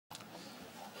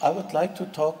I would like to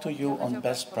talk to you on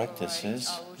best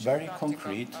practices, very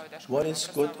concrete, what is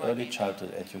good early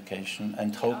childhood education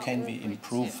and how can we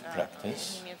improve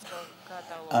practice.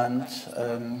 And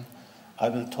I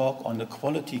will talk on the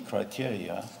quality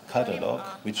criteria catalog,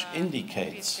 which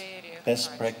indicates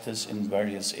best practice in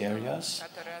various areas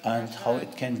and how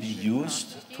it can be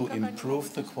used to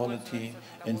improve the quality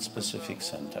in specific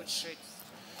centers.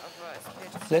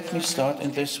 Let me start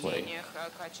in this way.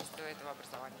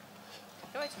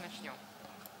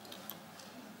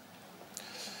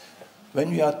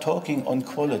 When we are talking on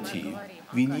quality,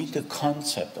 we need the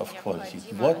concept of quality.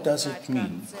 What does it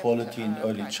mean, quality in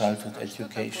early childhood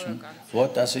education?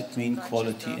 What does it mean,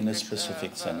 quality in a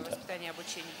specific center?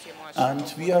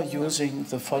 And we are using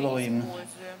the following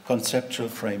conceptual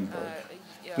framework.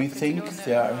 We think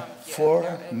there are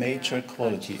 4 major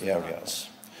quality areas.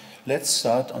 Let's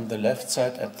start on the left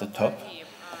side at the top.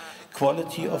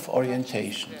 Quality of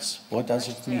orientations. What does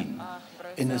it mean?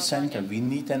 In a center, we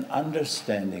need an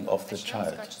understanding of the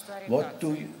child. What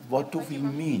do we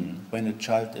mean when a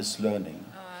child is learning?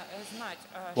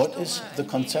 What is the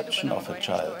conception of a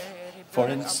child? For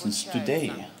instance,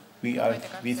 today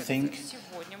we think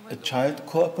a child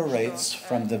cooperates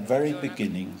from the very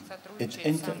beginning.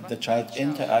 The child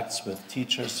interacts with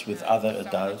teachers, with other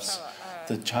adults.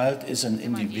 The child is an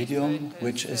individuum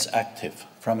which is active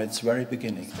from its very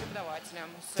beginning.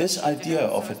 This idea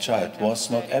of a child was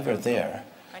not ever there.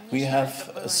 We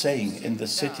have a saying in the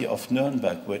city of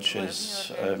Nuremberg, which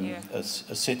is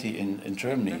a city in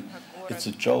Germany. It's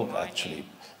a joke, actually.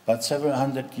 But several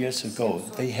hundred years ago,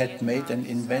 they had made an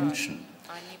invention.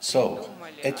 So,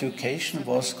 education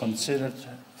was considered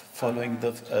following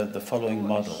the following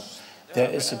model. There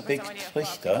is a big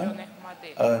trichter.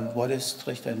 What is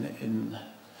trichter in?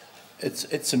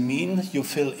 It's a mean you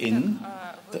fill in.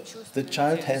 The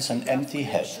child has an empty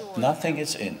head. Nothing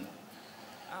is in.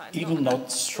 Even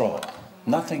not straw.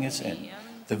 Nothing is in.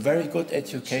 The very good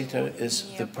educator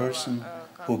is the person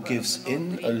who gives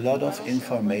in a lot of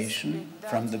information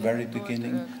from the very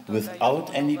beginning without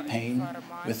any pain,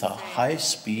 with a high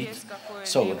speed.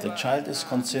 So the child is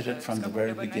considered from the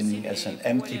very beginning as an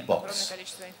empty box.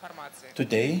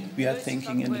 Today we are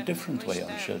thinking in a different way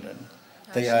on children.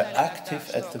 They are active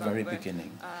at the very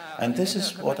beginning. And this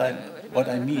is what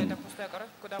I mean.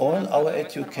 All our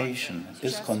education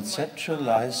is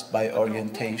conceptualized by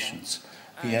orientations.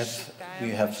 We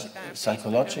have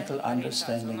psychological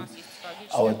understanding.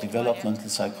 Our developmental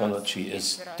psychology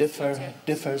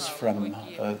differs from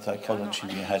psychology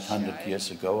we had 100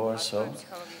 years ago or so.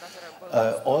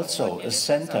 Also, a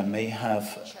center may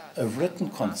have a written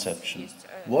conception.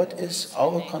 What is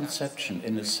our conception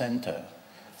in a center?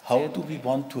 How do we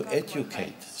want to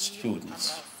educate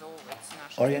students?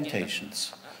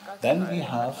 Orientations. Then we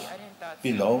have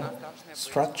below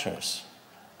structures.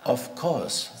 Of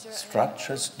course,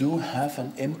 structures do have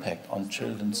an impact on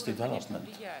children's development.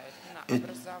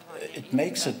 It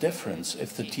makes a difference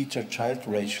if the teacher-child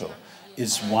ratio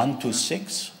is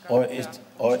 1:6 or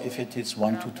if it is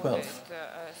 1:12.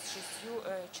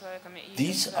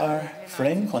 These are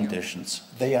frame conditions.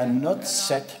 They are not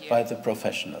set by the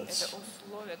professionals.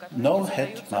 No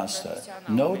headmaster,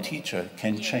 no teacher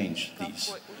can change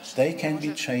these. They can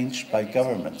be changed by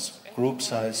governments, group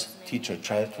size,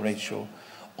 teacher-child ratio,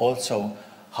 also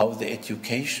how the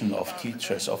education of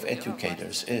teachers, of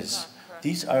educators is.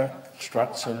 These are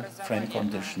structural frame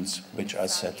conditions which are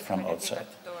set from outside.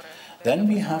 Then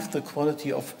we have the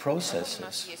quality of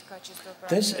processes.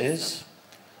 This is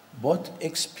what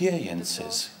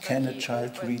experiences can a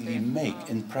child really make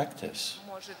in practice?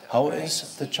 How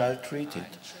is the child treated?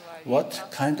 What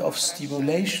kind of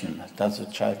stimulation does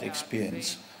a child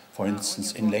experience? For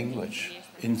instance, in language,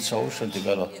 in social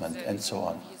development, and so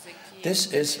on.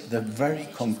 This is the very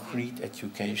concrete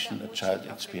education a child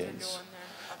experiences.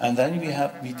 And then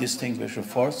we distinguish a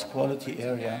 4th quality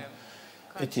area.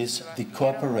 It is the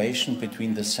cooperation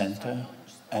between the center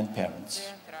and parents,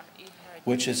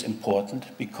 which is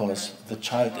important because the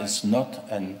child is not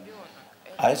an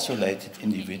isolated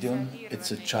individual,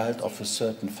 it's a child of a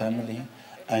certain family,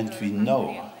 and we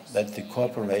know that the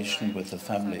cooperation with the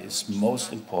family is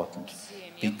most important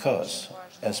because,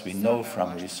 as we know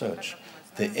from research,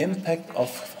 the impact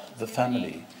of the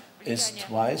family is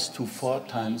 2 to 4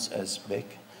 times as big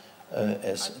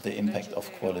as the impact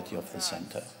of quality of the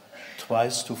center. 2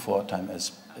 to 4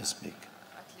 times as big,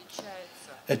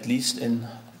 at least in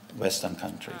Western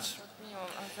countries.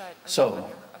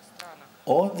 So,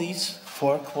 all these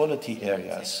 4 quality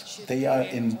areas, they are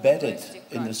embedded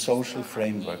in a social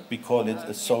framework. We call it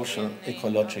a social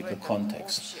ecological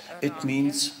context. It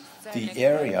means the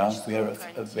area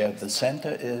where the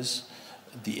center is,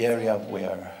 the area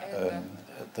where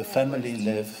the family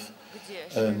live?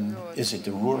 Is it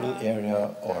a rural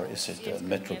area or is it a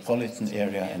metropolitan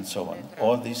area, and so on?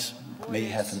 All these may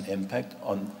have an impact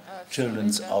on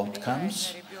children's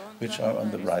outcomes, which are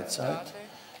on the right side,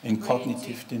 in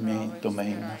cognitive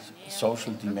domain,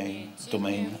 social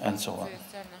domain, and so on.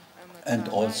 And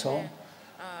also,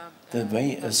 the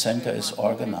way a center is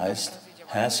organized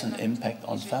has an impact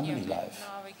on family life.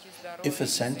 If a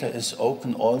center is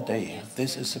open all day,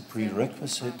 this is a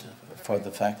prerequisite for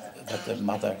the fact that the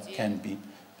mother can be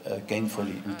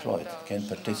gainfully employed, can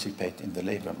participate in the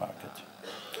labor market.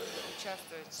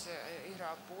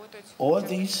 All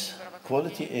these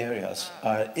quality areas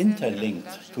are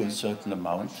interlinked to a certain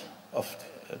amount,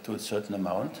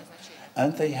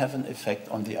 and they have an effect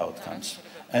on the outcomes.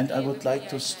 And I would like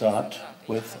to start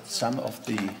with some of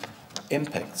the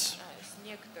impacts.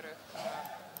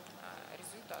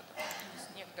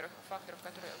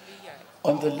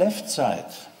 On the left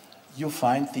side, you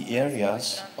find the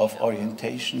areas of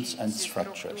orientations and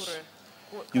structures.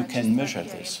 You can measure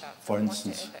this, for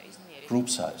instance, group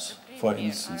size, for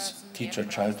instance,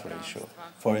 teacher-child ratio,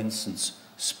 for instance,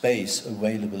 space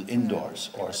available indoors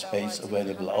or space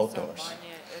available outdoors.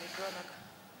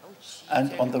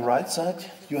 And on the right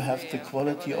side, you have the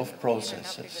quality of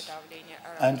processes.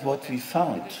 And what we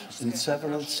found in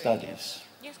several studies,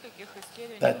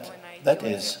 that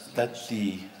is that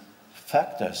the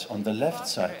factors on the left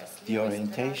side, the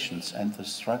orientations and the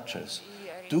structures,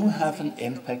 do have an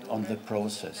impact on the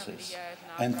processes.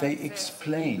 And they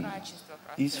explain,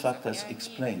 these factors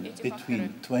explain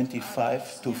between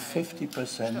 25 to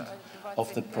 50%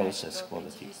 of the process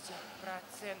quality.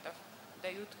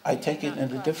 I take it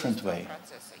in a different way.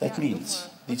 That means,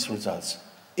 these results,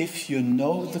 if you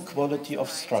know the quality of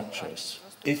structures,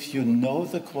 if you know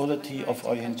the quality of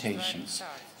orientations,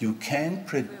 you can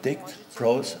predict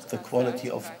the quality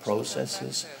of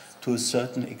processes to a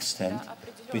certain extent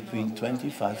between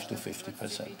 25 to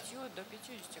 50%.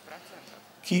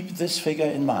 Keep this figure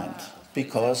in mind,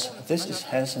 because this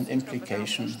has an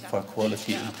implication for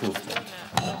quality improvement.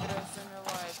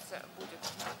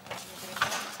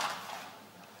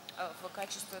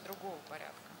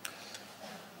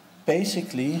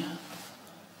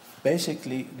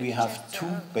 Basically, we have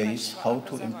two ways how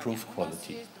to improve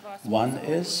quality. One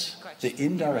is the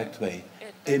indirect way,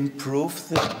 improve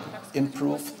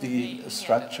the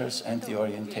structures and the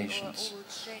orientations.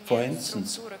 For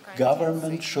instance,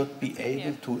 government should be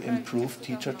able to improve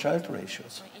teacher-child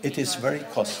ratios. It is very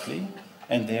costly,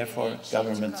 and therefore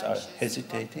governments are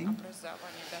hesitating,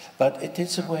 but it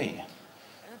is a way.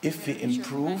 If we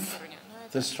improve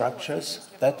the structures,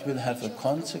 that will have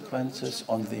consequences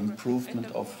on the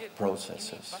improvement of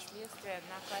processes.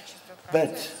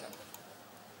 But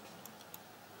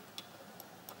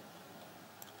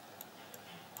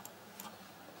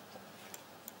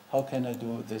how can I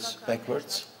do this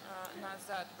backwards?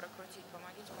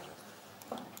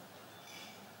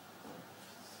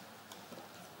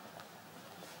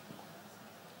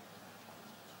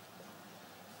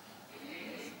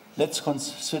 Let's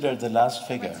consider the last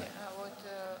figure.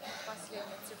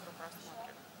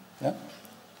 Yeah?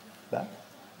 Back?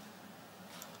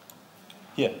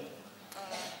 Here.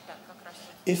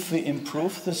 If we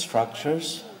improve the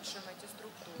structures,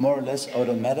 more or less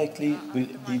automatically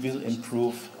we will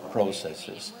improve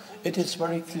processes. It is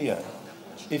very clear.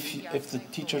 If the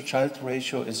teacher-child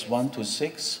ratio is 1 to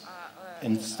 6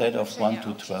 instead of 1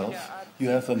 to 12, you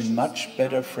have a much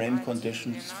better frame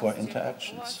conditions for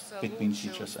interactions between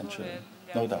teachers and children,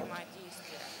 no doubt.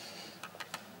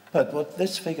 But what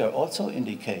this figure also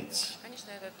indicates,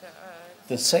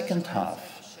 the second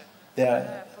half,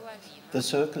 the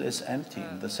circle is empty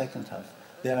in the second half.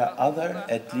 There are other,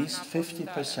 at least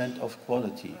 50% of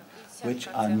quality, which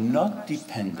are not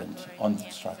dependent on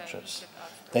structures.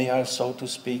 They are, so to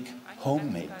speak,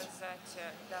 homemade.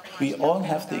 We all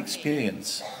have the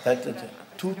experience that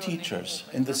two teachers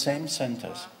in the same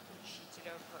centers,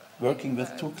 working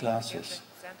with two classes,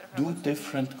 do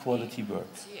different quality work.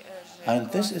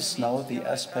 And this is now the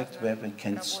aspect where we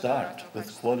can start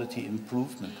with quality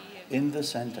improvement in the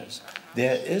centers.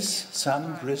 There is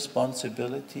some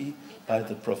responsibility by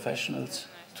the professionals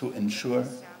to ensure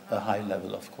a high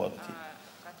level of quality.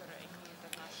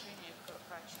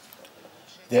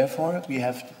 Therefore, we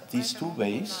have these two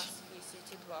ways.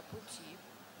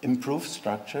 Improve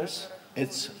structures,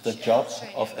 it's the job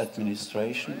of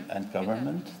administration and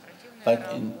government,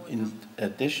 but in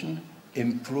addition,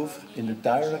 improve in a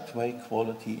direct way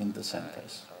quality in the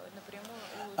centers.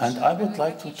 And I would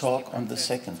like to talk on the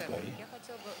second way.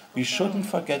 We shouldn't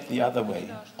forget the other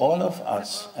way. All of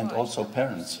us, and also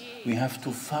parents, we have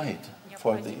to fight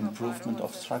for the improvement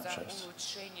of structures.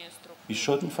 We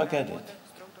shouldn't forget it,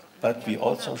 but we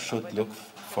also should look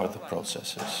for the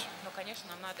processes.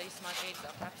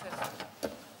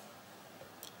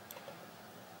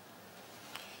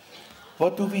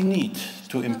 What do we need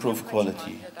to improve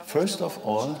quality? First of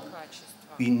all,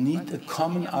 we need a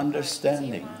common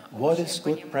understanding. What is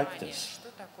good practice?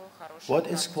 What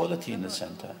is quality in a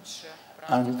center?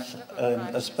 And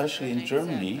especially in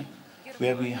Germany,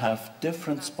 where we have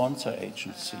different sponsor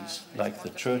agencies, like the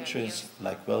churches,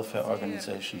 like welfare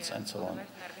organizations, and so on.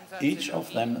 Each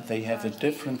of them, they have a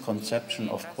different conception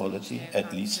of quality,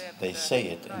 at least they say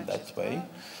it in that way.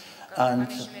 And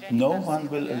no one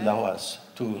will allow us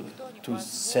to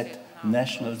set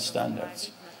national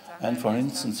standards. And for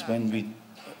instance, when we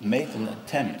made an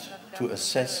attempt to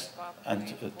assess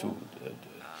and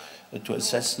to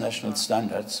assess national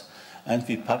standards, and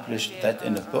we published that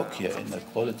in a book here, in the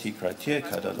Quality Criteria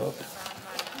Catalogue,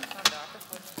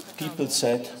 people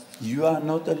said, you are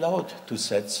not allowed to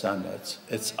set standards.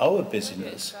 It's our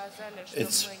business.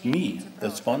 It's me,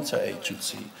 the sponsor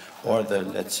agency, or the,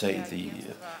 let's say, the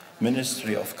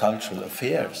Ministry of Cultural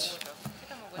Affairs.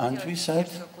 And we said,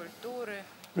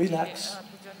 relax.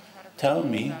 Tell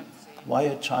me why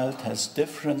a child has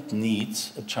different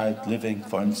needs, a child living,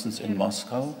 for instance, in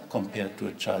Moscow, compared to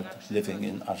a child living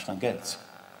in Arkhangelsk.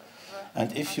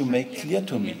 And if you make clear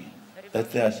to me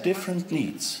that there are different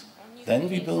needs, then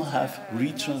we will have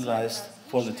regionalized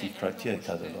quality criteria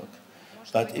catalog.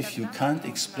 But if you can't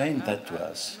explain that to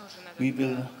us, we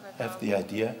will have the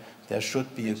idea there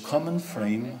should be a common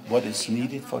frame, what is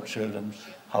needed for children,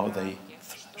 how they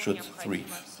should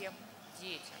thrive.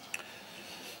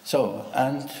 So,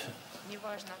 and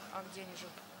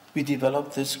we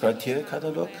developed this criteria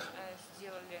catalog,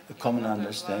 a common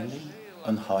understanding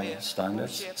on high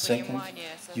standards. Second,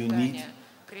 you need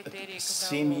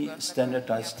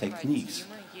semi-standardized techniques.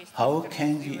 How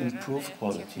can we improve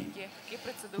quality?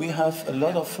 We have a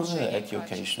lot of further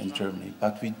education in Germany,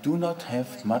 but we do not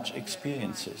have much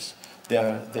experiences.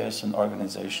 There's an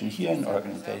organization here, an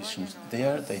organization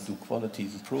there, they do quality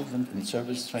improvement in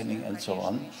service training and so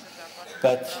on.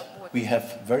 But we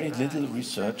have very little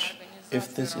research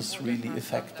if this is really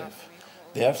effective.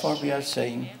 Therefore, we are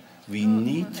saying we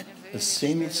need a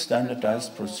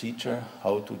semi-standardized procedure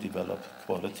how to develop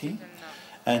quality.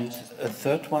 And a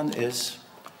third one is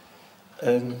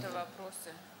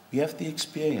we have the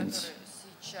experience.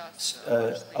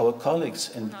 Our colleagues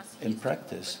in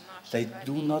practice, they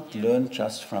do not learn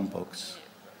just from books.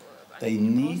 They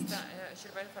need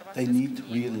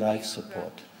real-life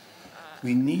support.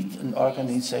 We need an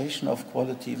organization of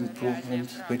quality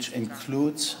improvement which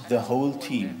includes the whole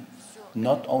team,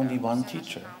 not only one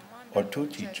teacher or two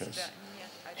teachers.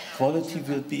 Quality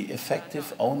will be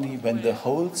effective only when the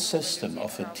whole system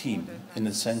of a team in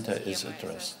a center is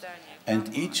addressed,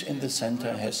 and each in the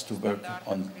center has to work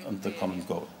on the common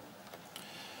goal.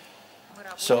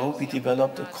 So we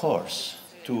developed a course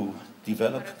to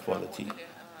develop quality,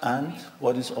 and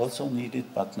what is also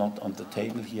needed, but not on the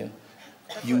table here,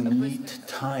 you need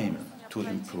time to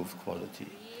improve quality.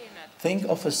 Think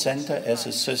of a center as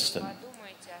a system,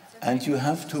 and you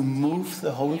have to move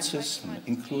the whole system,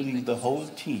 including the whole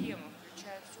team.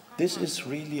 This is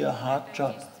really a hard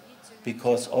job,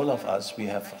 because all of us, we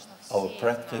have our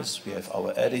practice, we have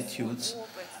our attitudes,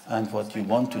 and what you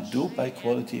want to do by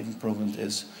quality improvement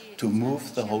is to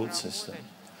move the whole system.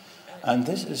 And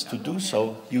this is to do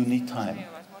so, you need time.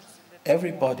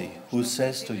 Everybody who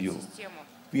says to you,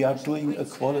 we are doing a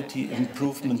quality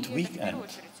improvement weekend,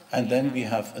 and then we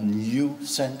have a new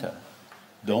center,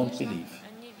 don't believe.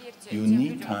 You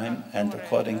need time, and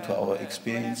according to our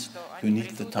experience, you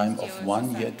need the time of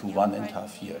 1 year to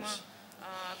 1.5 years.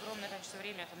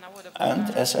 And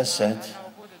as I said,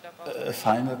 a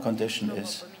final condition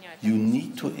is you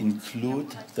need to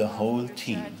include the whole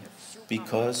team,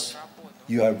 because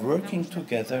you are working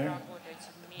together.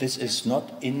 This is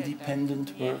not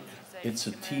independent work. It's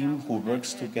a team who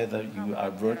works together. You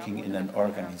are working in an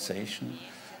organization,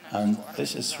 and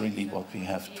this is really what we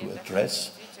have to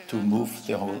address to move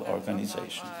the whole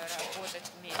organization.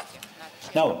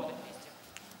 Now,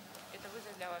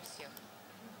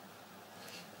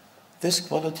 this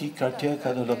quality criteria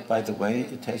catalog, by the way,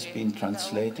 it has been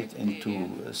translated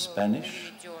into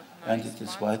Spanish, and it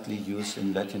is widely used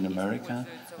in Latin America,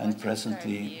 and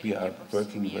presently we are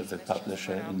working with a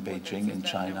publisher in Beijing in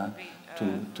China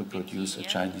to produce a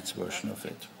Chinese version of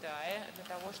it.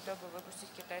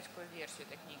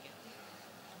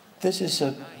 This is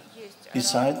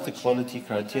beside the quality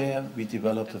criteria, we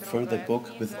developed a further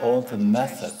book with all the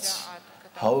methods.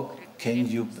 How can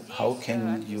you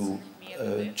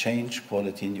change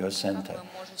quality in your center.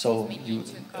 So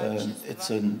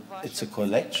it's a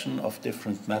collection of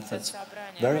different methods,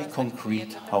 very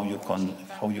concrete how you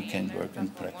can work in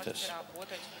practice.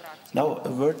 Now a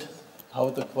word how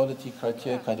the quality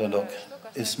criteria catalog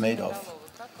is made of.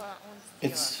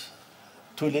 It's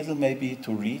too little maybe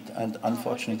to read, and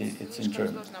unfortunately it's in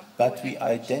German. But we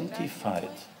identified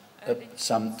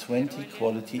some 20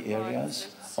 quality areas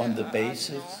on the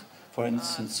basis, for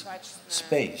instance,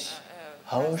 space.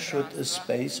 How should a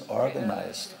space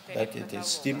organized that it is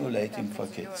stimulating for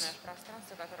kids?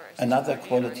 Another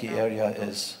quality area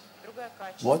is,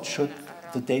 what should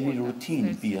the daily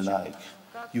routine be like?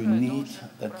 You need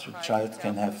that the child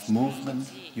can have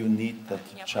movement, you need that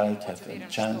the child have a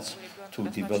chance to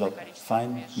develop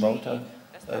fine motor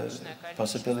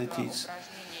possibilities.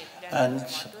 And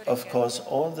of course,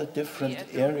 all the different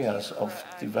areas of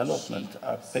development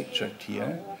are pictured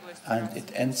here, and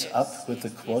it ends up with the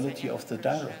quality of the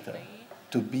director.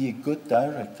 To be a good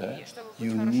director,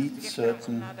 you need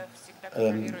certain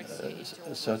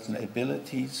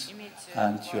abilities,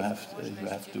 and you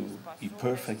have to be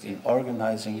perfect in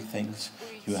organizing things,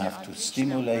 you have to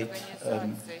stimulate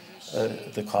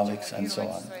the colleagues, and so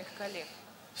on.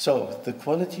 So, the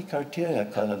quality criteria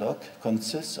catalog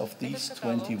consists of these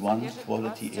 21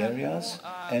 quality areas,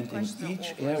 and in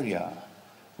each area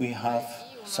we have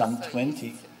some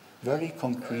 20 very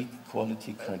concrete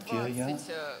quality criteria.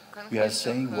 We are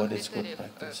saying what is good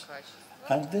practice.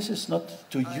 And this is not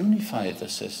to unify the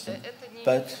system,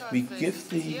 but we give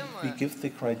the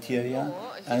criteria,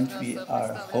 and we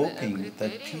are hoping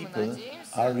that people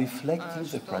are reflecting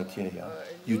the criteria.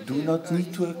 You do not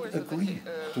need to agree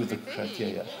to the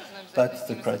criteria, but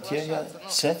the criteria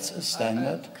sets a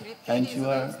standard, and you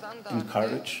are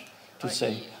encouraged to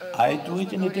say, I do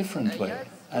it in a different way,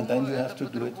 and then you have to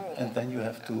do it, and then you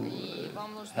have to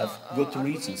have good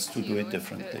reasons to do it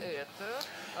differently.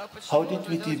 How did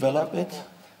we develop it?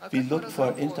 We looked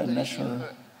for international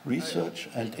research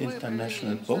and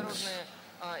international books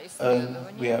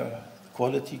where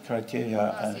quality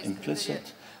criteria are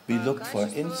implicit. We looked for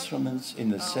instruments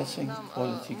in assessing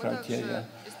quality criteria,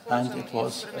 and it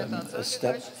was a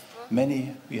step.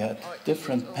 We had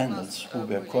different panels who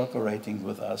were cooperating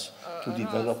with us to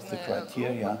develop the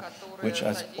criteria, which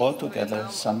is altogether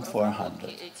some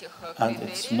 400. And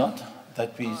it's not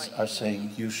that we are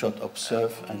saying you should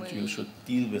observe and you should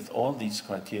deal with all these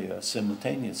criteria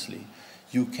simultaneously.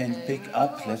 You can pick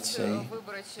up, let's say,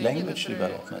 language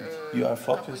development. You are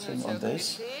focusing on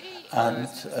this, and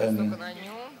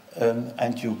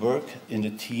you work in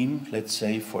a team, let's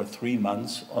say, for 3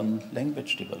 months on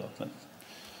language development.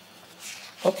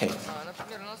 Okay,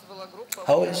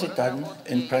 how is it done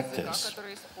in practice?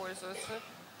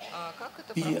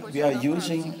 We are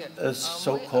using a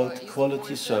so-called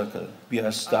quality circle. We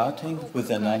are starting with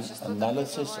an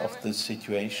analysis of the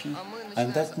situation,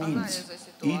 and that means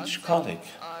each colleague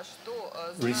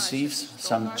receives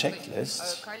some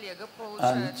checklists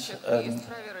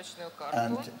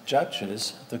and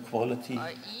judges the quality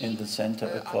in the center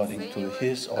according to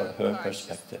his or her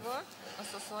perspective.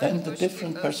 Then the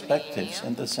different perspectives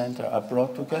in the center are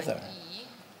brought together.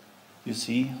 You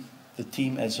see, the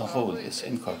team as a whole is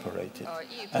incorporated.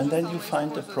 And then you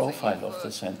find the profile of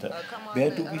the center.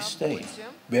 Where do we stay?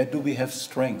 Where do we have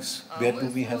strengths? Where do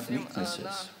we have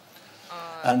weaknesses?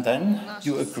 And then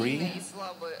you agree,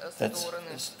 that's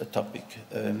a topic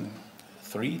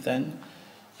 3 then,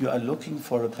 you are looking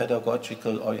for a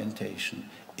pedagogical orientation.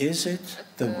 Is it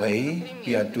the way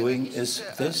we are doing, is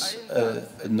this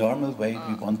a normal way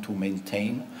we want to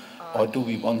maintain, or do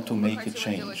we want to make a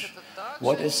change?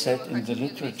 What is said in the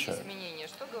literature?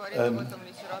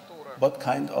 What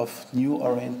kind of new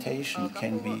orientation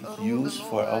can we use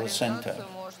for our center?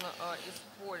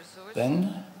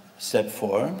 Then, step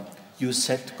 4, you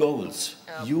set goals.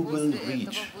 You will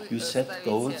reach. You set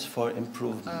goals for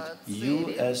improvement. You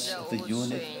as the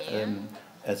unit,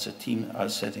 as a team, are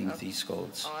setting these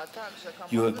goals.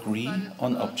 You agree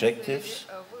on objectives.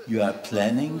 You are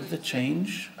planning the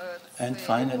change. And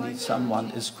finally,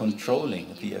 someone is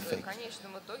controlling the effect.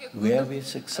 Were we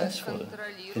successful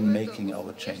in making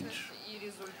our change?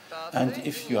 And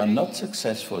if you are not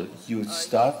successful, you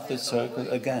start the circle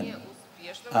again.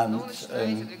 And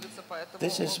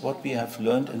this is what we have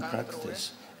learned in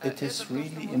practice. It is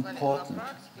really important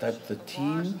that the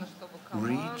team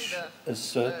reach a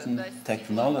certain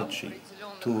technology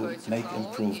to make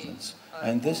improvements.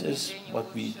 And this is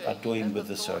what we are doing with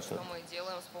the circle.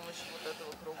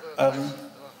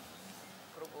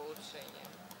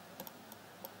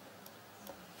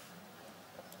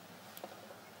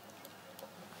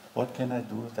 What can I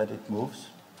do that it moves?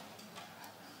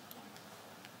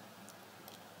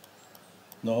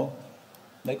 No?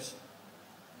 Next.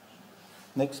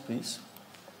 Next, please.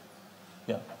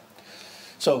 Yeah.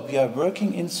 So we are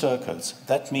working in circles.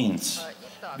 That means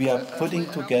we are putting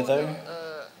together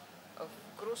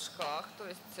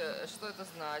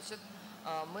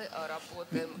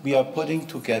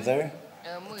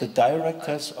the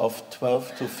directors of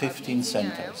 12 to 15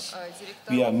 centers.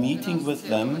 We are meeting with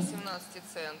them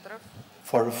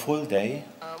for a full day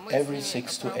every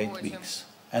 6 to 8 weeks.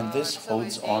 And this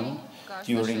holds on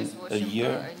during a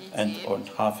year and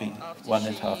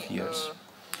 1.5 years.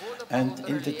 And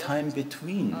in the time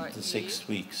between the 6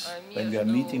 weeks, when we are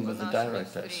meeting with the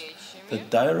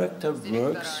director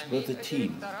works with the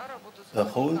team. The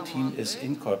whole team is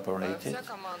incorporated,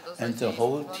 and the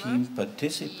whole team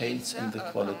participates in the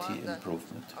quality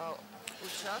improvement.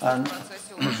 And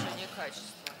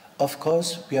of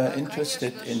course, we are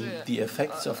interested in the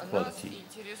effects of quality.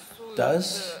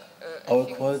 Does our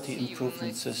quality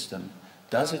improvement system,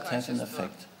 does it have an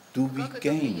effect? Do we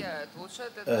gain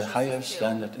a higher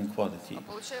standard in quality?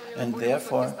 And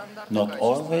therefore, not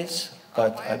always,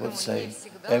 but I would say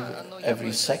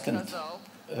every second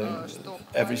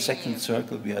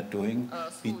circle we are doing,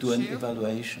 we do an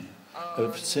evaluation,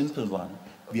 a simple one.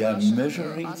 We are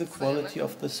measuring the quality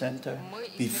of the center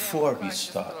before we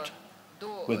start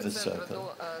with the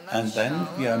circle. And then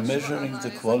we are measuring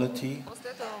the quality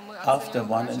after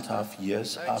 1.5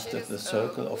 years, after the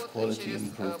circle of quality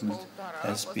improvement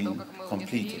has been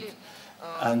completed.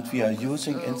 And we are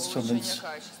using instruments.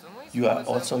 You are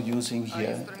also using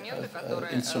here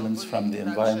instruments from the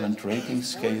environment rating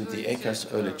scale, the ECCE's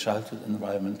Early Childhood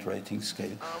Environment Rating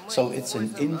Scale. So it's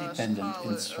an independent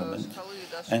instrument.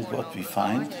 And what we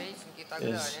find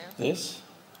is this.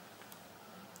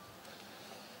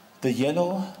 The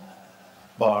yellow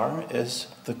bar is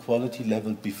the quality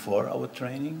level before our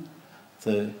training.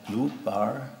 The blue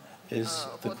bar is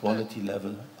the quality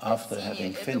level after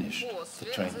having finished the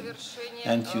training.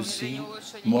 And you see,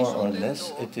 more or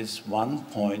less, it is 1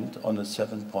 point on a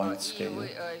 7-point scale,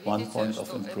 1 point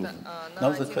of improvement.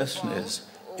 Now the question is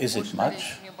it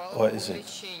much or is it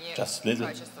just little?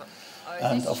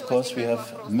 And of course we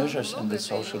have measures in the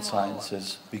social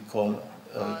sciences we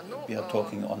are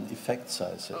talking on effect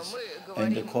sizes.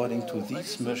 And according to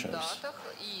these measures,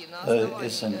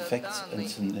 is an effect,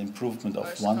 it's an improvement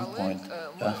of 1 point,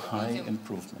 a high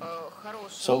improvement.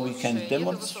 So we can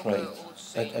demonstrate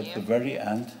that at the very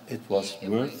end it was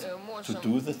worth to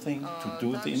do the thing, to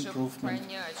do the improvement.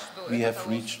 We have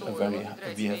reached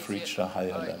a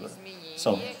higher level.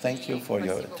 So thank you for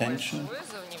your attention,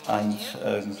 and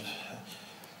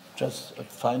just a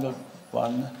final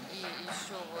one.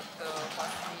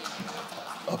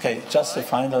 Okay, just the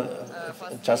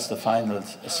final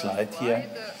slide here.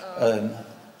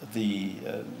 The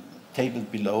table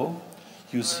below,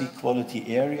 you see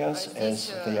quality areas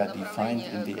as they are defined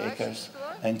in the ECCE's,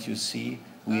 and you see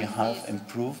we have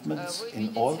improvements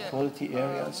in all quality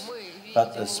areas,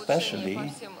 but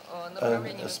especially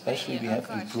we have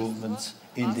improvements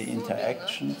in the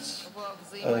interactions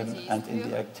and in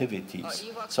the activities.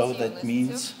 So that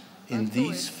means in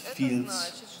these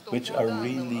fields which are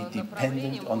really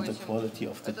dependent on the quality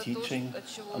of the teaching,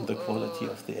 on the quality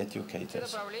of the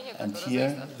educators. And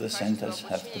here the centers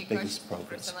have the biggest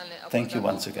progress. Thank you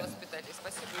once again.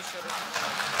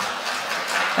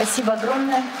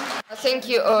 Thank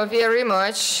you very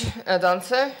much,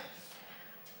 Dante.